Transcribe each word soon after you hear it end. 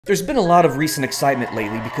There's been a lot of recent excitement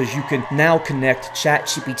lately because you can now connect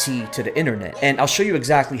ChatGPT to the internet, and I'll show you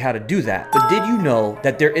exactly how to do that. But did you know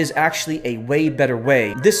that there is actually a way better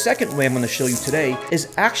way? This second way I'm going to show you today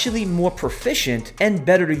is actually more proficient and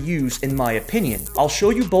better to use in my opinion. I'll show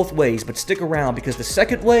you both ways, but stick around because the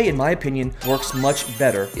second way, in my opinion, works much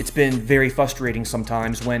better. It's been very frustrating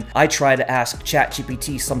sometimes when I try to ask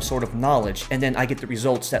ChatGPT some sort of knowledge and then I get the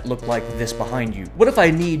results that look like this behind you. What if I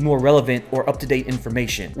need more relevant or up-to-date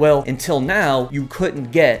information? Well, until now, you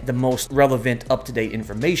couldn't get the most relevant, up-to-date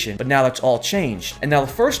information, but now that's all changed. And now the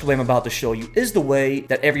first way I'm about to show you is the way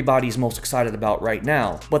that everybody's most excited about right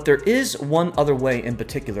now. But there is one other way in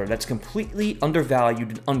particular that's completely undervalued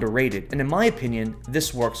and underrated, and in my opinion,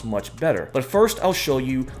 this works much better. But first, I'll show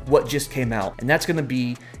you what just came out, and that's going to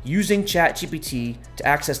be using ChatGPT to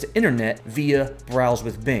access the internet via Browse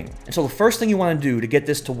with Bing. And so the first thing you want to do to get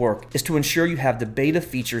this to work is to ensure you have the beta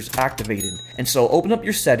features activated. And so open up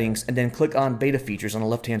your settings and then click on beta features on the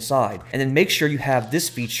left hand side, and then make sure you have this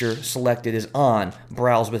feature selected as on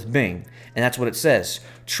Browse with Bing. And that's what it says.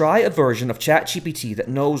 Try a version of ChatGPT that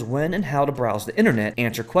knows when and how to browse the internet,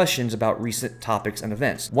 answer questions about recent topics and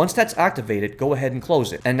events. Once that's activated, go ahead and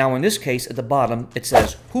close it. And now in this case, at the bottom, it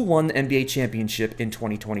says, who won the NBA championship in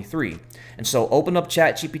 2023? And so open up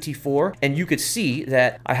ChatGPT 4, and you could see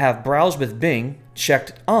that I have Browse with Bing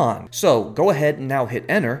checked on. So go ahead and now hit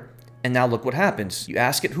enter. And now look what happens. You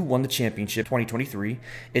ask it who won the championship 2023.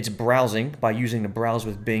 It's browsing by using the Browse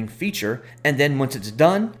with Bing feature. And then once it's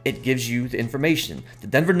done, it gives you the information. The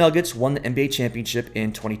Denver Nuggets won the NBA championship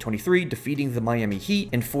in 2023, defeating the Miami Heat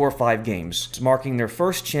in 4 or 5 games, marking their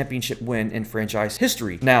first championship win in franchise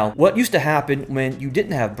history. Now, what used to happen when you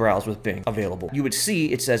didn't have Browse with Bing available? You would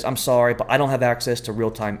see it says, I'm sorry, but I don't have access to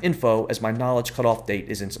real-time info as my knowledge cutoff date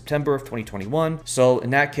is in September of 2021. So in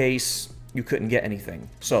that case, you couldn't get anything.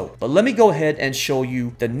 But let me go ahead and show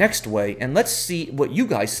you the next way, and let's see what you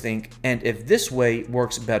guys think and if this way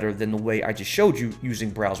works better than the way I just showed you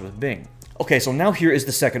using Browse with Bing. Okay, so now here is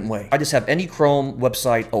the second way. I just have any Chrome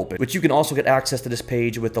website open, which you can also get access to this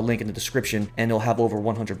page with the link in the description, and it'll have over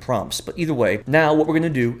 100 prompts. But either way, now what we're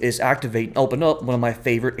going to do is activate and open up one of my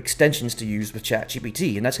favorite extensions to use with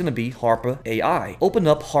ChatGPT, and that's going to be Harpa AI. Open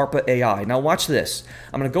up Harpa AI. Now watch this.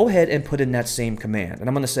 I'm going to go ahead and put in that same command, and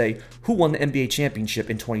I'm going to say, who won the NBA championship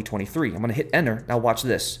in 2023? I'm going to hit enter. Now watch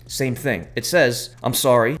this. Same thing. It says, I'm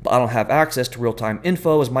sorry, but I don't have access to real-time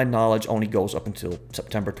info as my knowledge only goes up until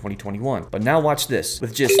September 2021. But now watch this.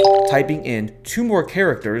 With just typing in 2 more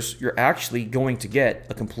characters, you're actually going to get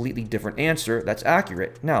a completely different answer that's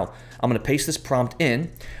accurate. Now, I'm going to paste this prompt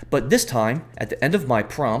in, but this time, at the end of my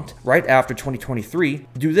prompt, right after 2023,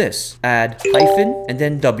 do this. Add hyphen and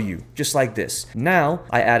then W, just like this. Now,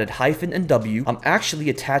 I added hyphen and W. I'm actually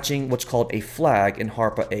attaching what's called a flag in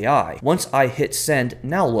Harpa AI. Once I hit send,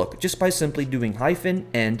 now look, just by simply doing hyphen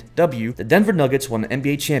and W, the Denver Nuggets won the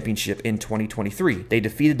NBA championship in 2023. They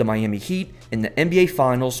defeated the Miami Heat in the NBA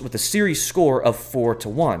Finals with a series score of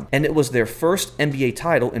 4-1, and it was their first NBA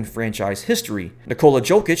title in franchise history. Nikola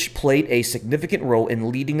Jokic played a significant role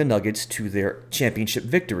in leading the Nuggets to their championship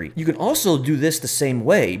victory. You can also do this the same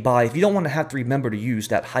way by, if you don't want to have to remember to use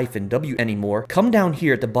that hyphen W anymore, come down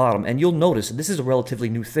here at the bottom and you'll notice that this is a relatively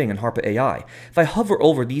new thing in Harpa AI. If I hover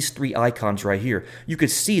over these 3 icons right here, you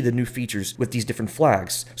could see the new features with these different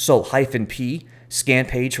flags. So hyphen P, scan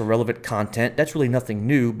page for relevant content. That's really nothing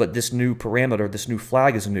new, but this new parameter, this new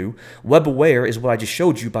flag is new. Web aware is what I just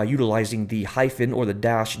showed you by utilizing the hyphen or the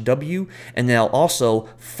dash W, and now also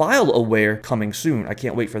file aware coming soon. I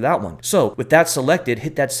can't wait for that one. So with that selected,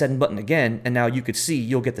 hit that send button again, and now you could see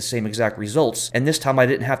you'll get the same exact results. And this time I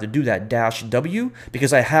didn't have to do that dash W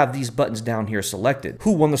because I have these buttons down here selected.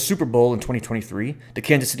 Who won the Super Bowl in 2023? The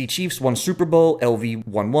Kansas City Chiefs won Super Bowl. LV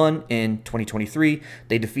won one in 2023.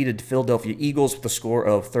 They defeated the Philadelphia Eagles the score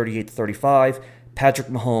of 38-35. Patrick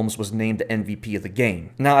Mahomes was named the MVP of the game.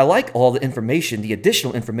 Now, I like all the information, the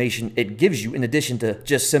additional information it gives you in addition to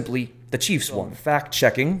just simply the Chiefs won. Fact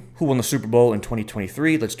checking. Who won the Super Bowl in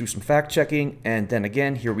 2023? Let's do some fact checking. And then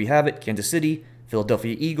again, here we have it. Kansas City,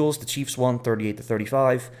 Philadelphia Eagles. The Chiefs won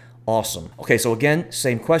 38-35. Awesome. Okay, so again,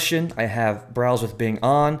 same question. I have Browse with Bing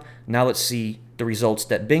on. Now let's see the results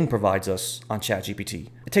that Bing provides us on ChatGPT.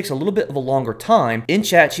 It takes a little bit of a longer time. In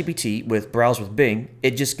ChatGPT with Browse with Bing,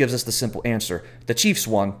 it just gives us the simple answer. The Chiefs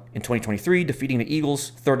won in 2023, defeating the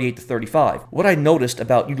Eagles 38-35. What I noticed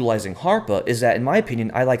about utilizing Harpa is that, in my opinion,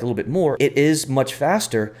 I like a little bit more. It is much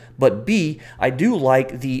faster, but B, I do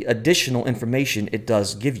like the additional information it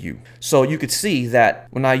does give you. So you could see that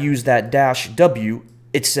when I use that dash W,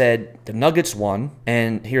 it said the Nuggets won,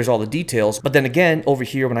 and here's all the details. But then again, over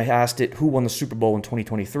here, when I asked it who won the Super Bowl in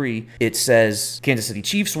 2023, it says Kansas City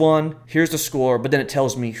Chiefs won, here's the score, but then it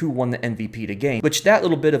tells me who won the MVP of the game, which that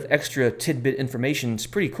little bit of extra tidbit information is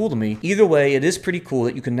pretty cool to me. Either way, it is pretty cool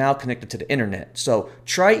that you can now connect it to the internet. So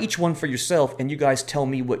try each one for yourself, and you guys tell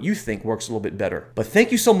me what you think works a little bit better. But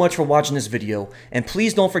thank you so much for watching this video, and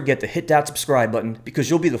please don't forget to hit that subscribe button because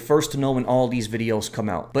you'll be the first to know when all these videos come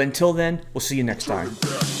out. But until then, we'll see you next time.